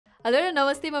Hello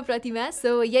नमस्ते, म प्रतिमा।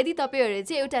 So यदि तपाईहरु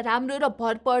चाहिँ एउटा राम्रो र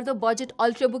भरपर्दो बजेट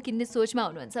अल्ट्राबुक किन्ने सोचमा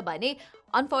हुनुहुन्छ भने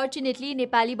अनफर्चुनेटली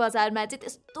नेपाली बजारमा चाहिँ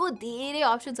त्यस्तो धेरै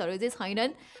अप्सन्सहरु चाहिँ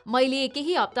छैनन्। मैले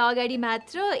केही हप्ता अगाडि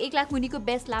मात्र 1 लाख मुनिको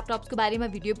बेस्ट ल्यापटप्सको बारेमा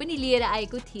भिडियो पनि लिएर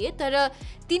आएको थिएँ, तर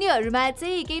तिनीहरुमा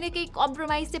चाहिँ केही न केही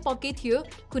कम्प्रोमाइज चाहिँ पक्कै थियो।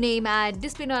 कुनैमा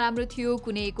डिस्प्ले नराम्रो थियो,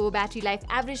 कुनैको ब्याट्री लाइफ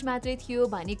एभरेज मात्रै थियो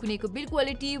भने कुनैको build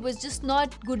quality was just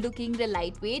not good looking र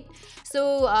लाइट वेट। सो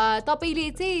तपाईले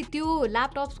चाहिँ त्यो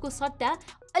ल्यापटप्सको सट्टा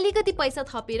अलिकति पैसा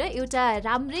थपेर एउटा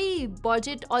राम्रै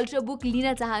बजेट अल्ट्राबुक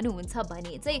लिन चाहनुहुन्छ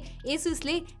भने चाहिँ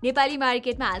एसुसले नेपाली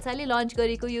मार्केटमा हालसालै लन्च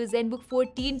गरेको यो Zenbook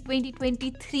 14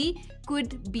 2023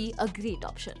 could be a great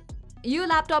option. यो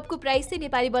ल्यापटपको प्राइस चाहिँ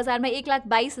नेपाली बजारमा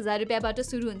 1,22,000 रुपियाँबाट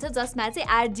सुरु हुन्छ, जसमा चाहिँ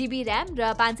 8GB ऱ्याम र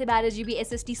 512GB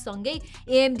SSD सँगै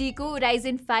AMD को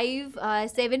Ryzen 5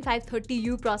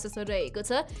 7530U प्रोसेसर रहेको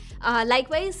छ।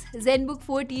 लाइकवाइज जेनबुक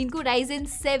 14 को Ryzen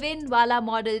 7 वाला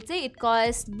मोडल चाहिँ इट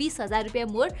कस्ट 20,000 रुपियाँ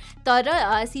मोर, तर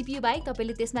CPU बाहेक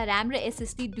तपाईले त्यसमा ऱ्याम र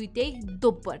SSD दुईटै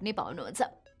दोप पर्ने पाउनुहुन्छ।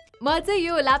 म चाहिँ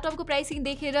यो ल्यापटपको प्राइसिङ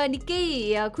देखेर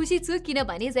निकै खुसी छु,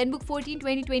 किनभने जेनबुक 14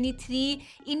 2023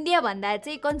 इन्डिया भन्दा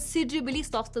चाहिँ कन्सिडरेबली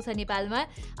सस्तो छ नेपालमा।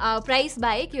 प्राइस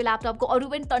बाहेक यो ल्यापटपको अरू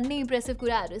पनि टन्नै इम्प्रेसिभ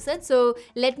कुराहरू छन्। So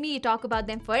let me talk about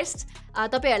them first.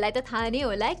 तपाईहरुलाई त थाहा नै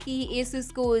होला कि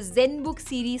एसुसको जेनबुक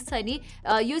सिरिज छ नि,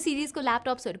 यो सिरिजको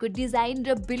ल्यापटप्सहरुको डिजाइन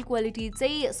र बिल्ड क्वालिटी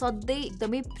चाहिँ सधैँ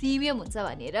एकदमै प्रिमियम हुन्छ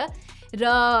भनेर, र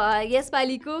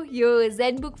यसपालिको यो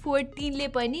जेनबुक 14 ले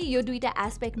पनि यो दुईटा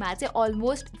एस्पेक्टमा चाहिँ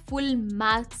अलमोस्ट फुल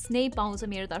मार्क्स नै पाउँछ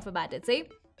मेरो तर्फबाट चाहिँ।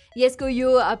 यसको यो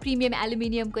प्रिमियम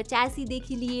एल्युमिनियमको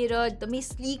च्यासीदेखि लिएर एकदमै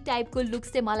स्लिक टाइपको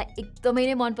लुक्स चाहिँ मलाई एकदमै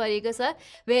नै मन परेको छ।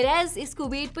 वेयरएज यसको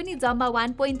वेट पनि जम्मा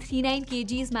 1.39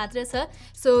 kgs मात्र छ।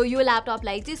 सो यो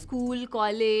ल्यापटपलाई चाहिँ स्कुल,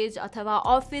 कलेज अथवा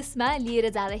अफिसमा लिएर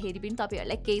जाँदाखेरि पनि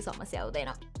तपाईहरुलाई केही समस्या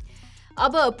हुँदैन।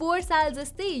 अब पोहोर साल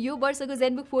जस्तै यो वर्षको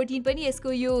जेनबुक 14 पनि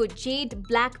यसको यो जेड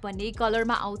ब्ल्याक भन्ने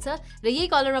कलरमा आउँछ र यही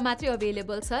कलरमा मात्रै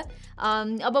अवेलेबल छ।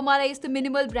 अब मलाई यस्तो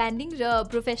मिनिमल ब्रान्डिङ र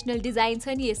प्रोफेसनल डिजाइन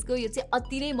छ नि यसको, यो चाहिँ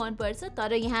अति नै मनपर्छ।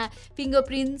 तर यहाँ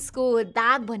फिङ्गरप्रिन्ट्सको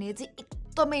दाग भने चाहिँ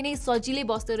एकदमै नै सजिलै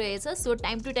बस्दो रहेछ। सो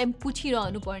टाइम टु टाइम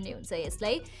पुछिरहनु पर्ने हुन्छ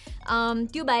यसलाई।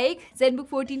 त्यो बाहेक जेनबुक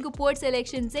 14 को पोर्ट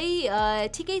सेलेक्सन चाहिँ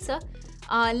ठिकै छ।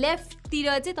 लेफ्टतिर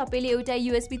चाहिँ तपाईले एउटा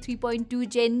USB 3.2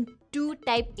 Gen 2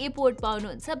 type A port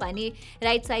पाउनुहुन्छ भने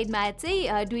राइट साइडमा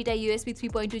चाहिँ दुईटा USB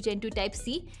 3.2 Gen 2 टाइप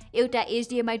C, एउटा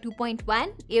HDMI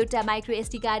 2.1, एउटा माइक्रो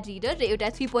SD कार्ड रिडर र एउटा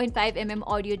 3.5mm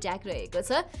अडियो ज्याक रहेको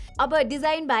छ। अब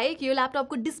डिजाइन बाहेक यो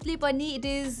ल्यापटपको डिस्प्ले पनि it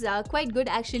is quite good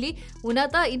actually. हुन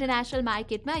त इन्टरनेसनल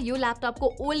मार्केटमा यो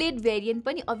ल्यापटपको OLED भेरिएन्ट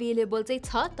पनि अवेलेबल चाहिँ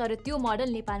छ, तर त्यो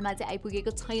मोडल नेपालमा चाहिँ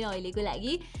आइपुगेको छैन अहिलेको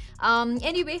लागि।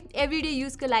 एनीवे एभ्रीडे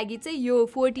युजको लागि चाहिँ यो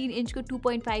 14 इन्चको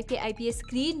 2.5K IPS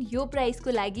स्क्रिन यो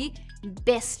प्राइसको लागि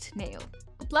बेस्ट नै हो।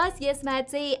 प्लस यसमा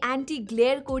चाहिँ एन्टी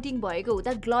ग्लेयर कोटिङ भएको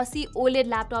हुँदा ग्लसी OLED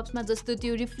ल्यापटप्समा जस्तो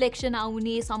त्यो रिफ्लेक्सन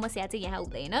आउने समस्या चाहिँ यहाँ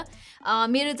हुँदैन।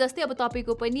 मेरो जस्तै अब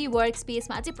तपाईको पनि वर्क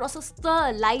स्पेसमा चाहिँ प्रशस्त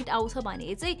लाइट आउँछ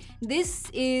भने चाहिँ this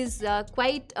is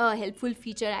quite a helpful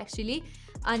feature actually.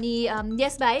 अनि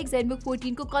यसबाहेक जेनबुक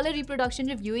 14 को कलर रिप्रोडक्सन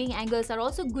र viewing angles are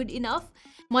also good enough.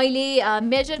 मैले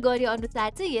मेजर गरे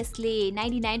अनुसार चाहिँ यसले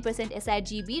 99%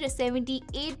 sRGB र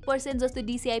 78% जस्तो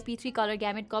DCI-P3 कलर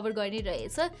ग्यामेट कभर गर्ने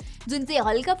रहेछ, जुन चाहिँ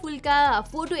हल्का फुल्का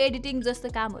फोटो एडिटिङ जस्तो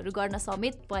कामहरू गर्न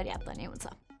समेत पर्याप्त नै हुन्छ।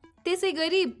 त्यसै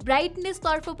गरी ब्राइटनेस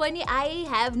तर्फ पनि आई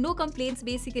हेभ नो कम्प्लेन्ट्स।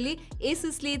 बेसिकली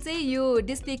एसुसले चाहिँ यो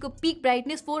डिस्प्लेको पिक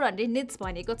ब्राइटनेस 400 निट्स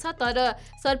भनेको छ, तर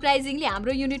सरप्राइजिङली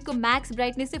हाम्रो युनिटको म्याक्स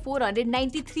ब्राइटनेस चाहिँ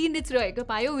 493 निट्स रहेको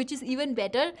पायो, विच इज इभन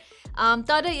बेटर।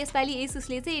 तर यसपालि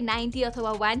एसुसले चाहिँ 90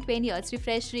 अथवा 120 हर्ट्ज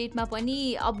रिफ्रेस रेटमा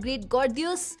पनि अपग्रेड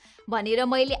गरिदियोस् भनेर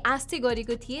मैले आश चाहिँ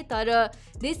गरेको थिएँ, तर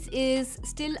this is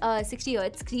still 60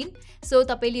 hertz screen. So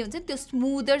तपाईले हुन्छ त्यो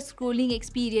स्मुदर स्क्रोलिङ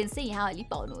एक्सपिरियन्स चाहिँ यहाँ अलि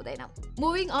पाउनु हुँदैन।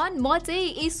 मुभिङ अन, म चाहिँ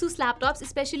एसुस ल्यापटप्स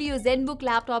स्पेसली यो जेनबुक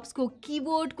ल्यापटप्सको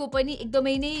किबोर्डको पनि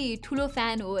एकदमै नै ठुलो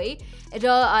फ्यान हो है,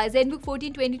 र जेनबुक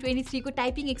 14 2023 को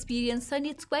टाइपिङ एक्सपिरियन्स छ नि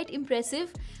इट्स क्वाइट इम्प्रेसिभ।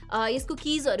 यसको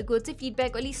किजहरूको चाहिँ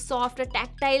फिडब्याक अलिक सफ्ट र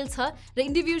ट्याक्टाइल छ, र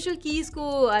इन्डिभिजुअल किजको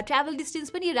ट्राभल डिस्टेन्स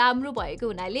पनि राम्रो भएको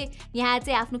हुनाले यहाँ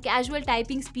चाहिँ आफ्नो क्याजुअल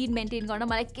टाइपिङ स्पिड मेन्टेन गर्न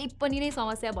मलाई केही पनि नै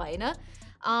समस्या भएन।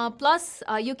 प्लस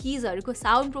यो किजहरूको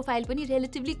साउन्ड प्रोफाइल पनि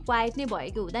रिलेटिभली क्वाइट नै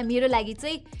भएको हुँदा मेरो लागि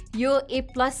चाहिँ यो A+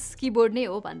 किबोर्ड नै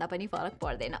हो भन्दा पनि फरक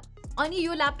पर्दैन। अनि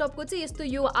यो ल्यापटपको चाहिँ यस्तो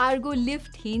यो आर्गो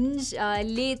लिफ्ट हिन्ज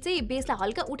ले चाहिँ बेसलाई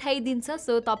हल्का उठाइदिन्छ,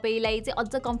 सो तपाईलाई चाहिँ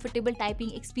अझ कम्फर्टेबल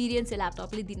टाइपिङ एक्सपिरियन्स यो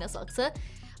ल्यापटपले दिन सक्छ।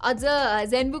 अझ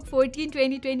जेनबुक 14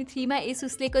 2023 मा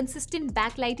एसुसले कन्सिस्टेन्ट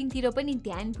ब्याकलाइटिङतिर पनि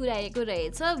ध्यान पुर्याएको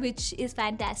रहेछ, विच इज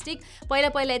फ्यान्टास्टिक।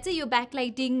 पहिला चाहिँ यो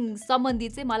ब्याकलाइटिङ सम्बन्धी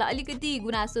चाहिँ मलाई अलिकति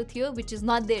गुनासो थियो, which is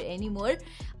not there anymore.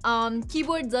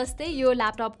 Keyboard जस्तै यो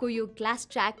ल्यापटपको यो ग्लास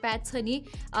ट्र्याक प्याड छ नि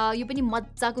यो पनि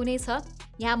मजाको नै छ।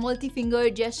 यहाँ मल्टी फिङ्गर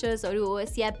जेस्चर्सहरू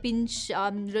होस् या पिन्च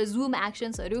र जुम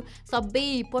एक्सन्सहरू सबै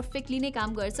पर्फेक्टली नै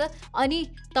काम गर्छ। अनि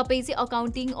तपाईँ चाहिँ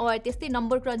अकाउन्टिङ और त्यस्तै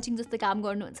नम्बर क्रन्चिङ जस्तो काम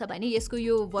गर्नुहुन्छ भने यसको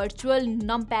यो भर्चुअल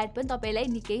नम्प्याड पनि तपाईँलाई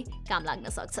निकै काम लाग्न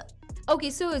सक्छ।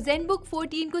 ओके, सो जेनबुक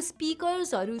 14 को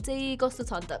स्पिकर्सहरू चाहिँ कस्तो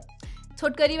छन् त?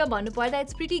 छोटकरीमा भन्नुपर्दा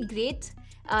इट्स प्रिटी ग्रेट।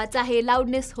 चाहे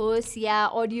लाउडनेस होस् या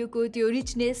अडियोको त्यो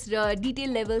रिचनेस र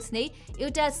डिटेल लेभल्स नै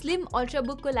एउटा स्लिम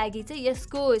अल्ट्राबुकको लागि चाहिँ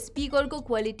यसको स्पिकरको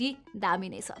क्वालिटी दामी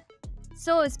नै छ।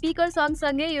 सो स्पिकर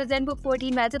सँगसँगै यो जेनबुक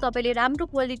 14 मा चाहिँ तपाईँले राम्रो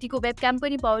क्वालिटीको वेबक्याम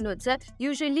पनि पाउनुहुन्छ।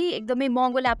 युजुअली एकदमै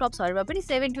महँगो ल्यापटप्सहरूमा पनि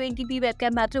 720p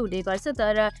वेबक्याम मात्र हुने गर्छ,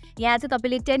 तर यहाँ चाहिँ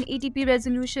तपाईँले 1080p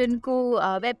रेजोल्युसनको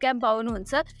वेबक्याम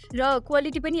पाउनुहुन्छ र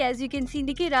क्वालिटी पनि एज यु क्यान सी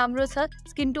निकै राम्रो छ।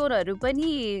 स्किन टोनहरू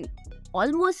पनि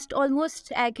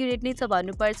अलमोस्ट एक्युरेट नै छ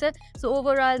भन्नुपर्छ। सो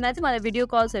ओभरअलमा चाहिँ मलाई भिडियो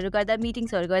कल्सहरू गर्दा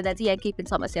मिटिङ्सहरू गर्दा चाहिँ यहाँ केही पनि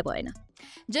समस्या भएन।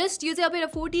 जस्ट यो चाहिँ अब एउटा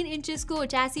 14 इन्चेसको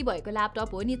च्यासी भएको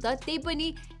ल्यापटप हो नि त, त्यही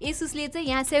पनि एसुसले चाहिँ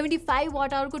यहाँ 75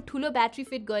 वाट आवरको ठुलो ब्याट्री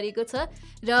फिट गरेको छ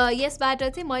र यसबाट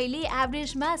चाहिँ मैले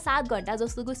एभरेजमा 7 घन्टा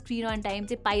जस्तोको स्क्रिन अन टाइम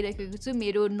चाहिँ पाइरहेको छु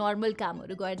मेरो नर्मल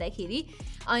कामहरू गर्दाखेरि।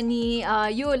 अनि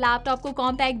यो ल्यापटपको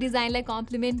कम्प्याक्ट डिजाइनलाई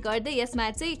कम्प्लिमेन्ट गर्दै यसमा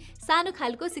चाहिँ सानो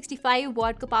खालको 65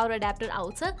 वाटको पावर एडाप्टर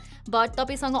आउँछ, बट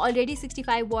तपाईँसँग अलरेडी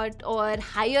 65 वाट और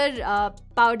higher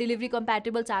power delivery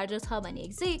compatible charger छ भने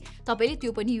चाहिँ तपाईँले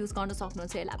त्यो पनि युज गर्न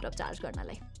सक्नुहुन्छ यो ल्यापटप चार्ज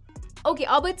गर्नलाई। ओके,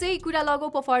 अब चाहिँ कुरा लगाउँ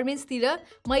पर्फर्मेन्सतिर।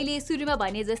 मैले सुरुमा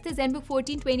भने जस्तै जेनबुक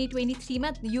 14 2023 मा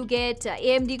यु गेट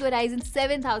AMD को Ryzen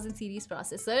 7000 सिरिज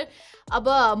प्रोसेसर। अब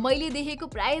मैले देखेको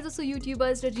प्रायः जसो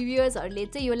युट्युबर्स र रिभ्युअर्सहरूले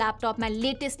चाहिँ यो ल्यापटपमा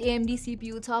लेटेस्ट AMD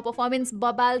CPU छ, पर्फर्मेन्स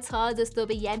बबाल छ जस्तो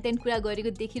अब यहाँ त्यहाँ कुरा गरेको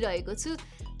देखिरहेको छु।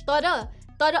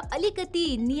 तर अलिकति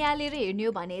निहालेर हेर्ने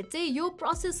हो भने चाहिँ यो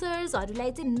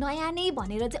प्रोसेसर्सहरूलाई चाहिँ नयाँ नै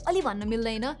भनेर चाहिँ अलि भन्न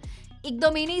मिल्दैन।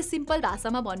 एकदमै नै सिम्पल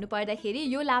भाषामा भन्नुपर्दाखेरि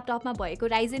यो ल्यापटपमा भएको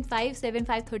Ryzen 5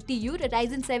 7530U र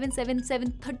Ryzen 7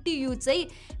 7730U चाहिँ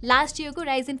लास्ट इयरको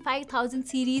Ryzen 5000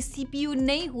 सिरिज CPU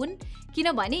नै हुन्,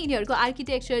 किनभने यिनीहरूको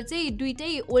आर्किटेक्चर चाहिँ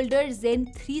दुइटै ओल्डर Zen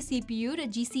 3 CPU र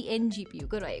GCN GPU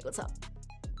को रहेको छ।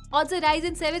 अझ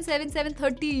Ryzen 7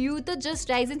 7730U त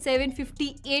जस्ट Ryzen 7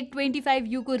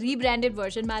 5825U को रिब्रान्डेड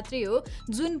भर्जन मात्रै हो,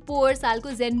 जुन पोहोर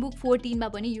सालको जेनबुक 14 मा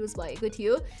पनि युज भएको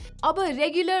थियो। अब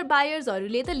रेगुलर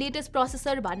बायर्सहरूले त लेटेस्ट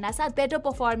प्रोसेसर भन्नासाथ बेटर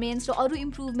पर्फर्मेन्स र अरू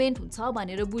इम्प्रुभमेन्ट हुन्छ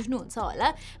भनेर बुझ्नुहुन्छ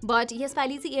होला, बट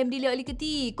यसपालि चाहिँ AMDले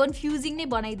अलिकति कन्फ्युजिङ नै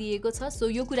बनाइदिएको छ, सो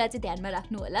यो कुरा चाहिँ ध्यानमा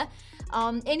राख्नु होला।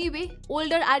 एनिवे,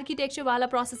 ओल्डर आर्किटेक्चरवाला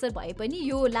प्रोसेसर भए पनि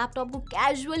यो ल्यापटपको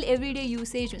क्याजुअल एभ्रिडे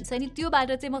युसेज हुन्छ नि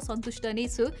त्योबाट चाहिँ म सन्तुष्ट नै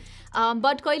छु।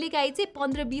 बट कहिलेकाहीँ चाहिँ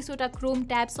 15-20 वटा क्रोम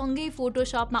ट्याबसँगै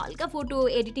फोटोसपमा हल्का फोटो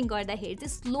एडिटिङ गर्दाखेरि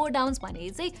चाहिँ स्लो डाउन्स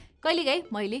भनेर चाहिँ कहिलेकाहीँ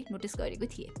मैले नोटिस गरेको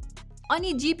थिएँ।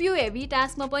 अनि GPU हेभी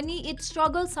टास्कमा पनि इट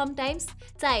स्ट्रगल समटाइम्स,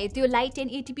 चाहे त्यो लाइट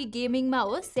 1080p गेमिङमा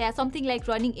होस् या something like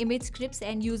running image scripts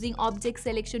and using object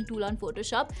selection tool on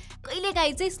Photoshop,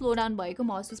 कहिलेकाहीँ चाहिँ स्लो डाउन भएको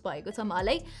महसुस भएको छ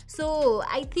मलाई। सो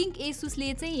आई थिङ्क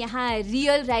एसुसले चाहिँ यहाँ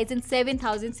रियल Ryzen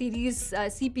 7000 सिरिज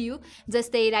CPU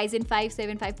जस्तै Ryzen 5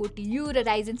 7540U र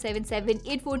Ryzen 7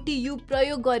 7840U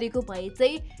प्रयोग गरेको भए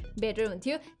चाहिँ बेटर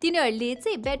हुन्थ्यो। तिनीहरूले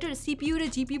चाहिँ बेटर CPU र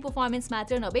GPU पर्फर्मेन्स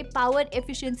मात्र नभए पावर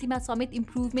एफिसियन्सीमा समेत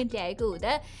इम्प्रुभमेन्ट ल्याएको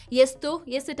हुँदा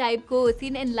यस्तो टाइपको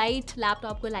थिन एन्ड लाइट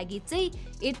ल्यापटपको लागि चाहिँ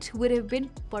it would have been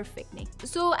perfect नै।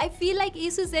 So I feel like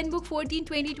Asus Zenbook 14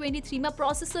 2023 मा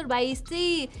प्रोसेसर वाइज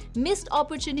चाहिँ मिस्ड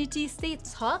अपर्च्युनिटिज चाहिँ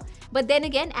छ, but then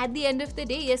again at the and of the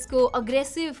day यसको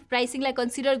अग्रेसिभ प्राइसिङलाई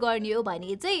कन्सिडर गर्ने हो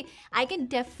भने चाहिँ I can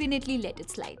definitely let it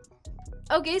slide.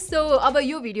 Okay, so अब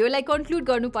यो भिडियोलाई कन्क्लुड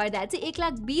गर्नुपर्दा चाहिँ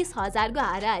 1,20,000 को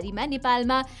हाराहारीमा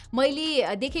नेपालमा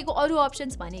मैले देखेको अरू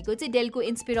अप्सन्स भनेको चाहिँ डेलको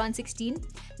इन्स्पिरोन 16,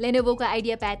 लेनोभोको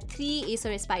आइडियाप्याड 3,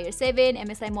 एसर एस्पायर 7,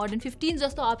 MSI मोडर्न 15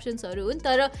 जस्तो अप्सन्सहरू हुन्,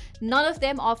 तर non of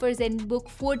them offer Zenbook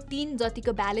 14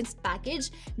 जतिको ब्यालेन्स्ड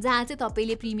प्याकेज जहाँ चाहिँ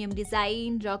तपाईँले प्रिमियम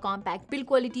डिजाइन र कम्प्याक्ट बिल्ड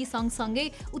क्वालिटी सँगसँगै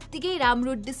उत्तिकै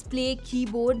राम्रो डिस्प्ले,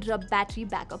 किबोर्ड र ब्याट्री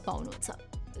ब्याकअप पाउनुहुन्छ।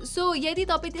 सो यदि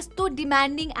तपाईँ त्यस्तो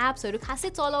डिमान्डिङ एप्सहरू खासै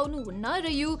चलाउनुहुन्न र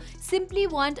you simply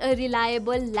want a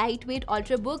reliable light weight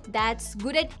ultrabook that's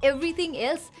good at everything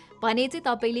else भने चाहिँ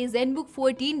तपाईँले जेनबुक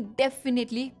 14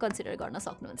 डेफिनेटली कन्सिडर गर्न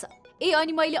सक्नुहुन्छ।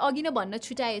 अनि मैले अघि नै भन्न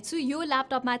छुटाएको छु यो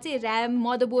ल्यापटपमा चाहिँ ऱ्याम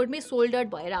मदरबोर्डमै सोल्डर्ड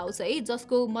भएर आउँछ है,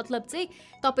 जसको मतलब चाहिँ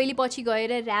तपाईँले पछि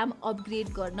गएर ऱ्याम अपग्रेड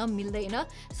गर्न मिल्दैन।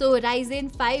 सो Ryzen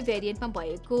 5 भेरिएन्टमा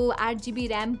भएको 8GB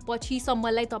ऱ्याम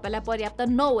पछिसम्मलाई तपाईँलाई पर्याप्त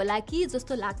नहोला कि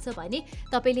जस्तो लाग्छ भने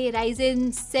तपाईँले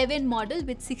Ryzen 7 model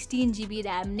with 16GB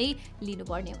RAM नै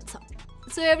लिनुपर्ने हुन्छ।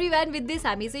 सो एभ्रीवान विथ दिस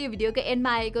हामी चाहिँ यो भिडियोको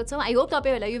एन्डमा आएको छौँ आई होप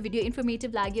तपाईँहरूलाई यो भिडियो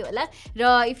इन्फर्मेटिभ लाग्यो होला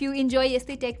र इफ यु इन्जोय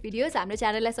यस्तै टेक भिडियोज हाम्रो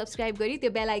च्यानललाई सब्सक्राइब गरी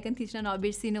त्यो बेल आइकन थिच्न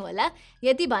नबिर्सिनु होला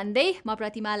यति भन्दै म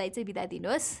प्रतिमालाई चाहिँ बिदा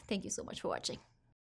दिनुहोस् thank you so much for watching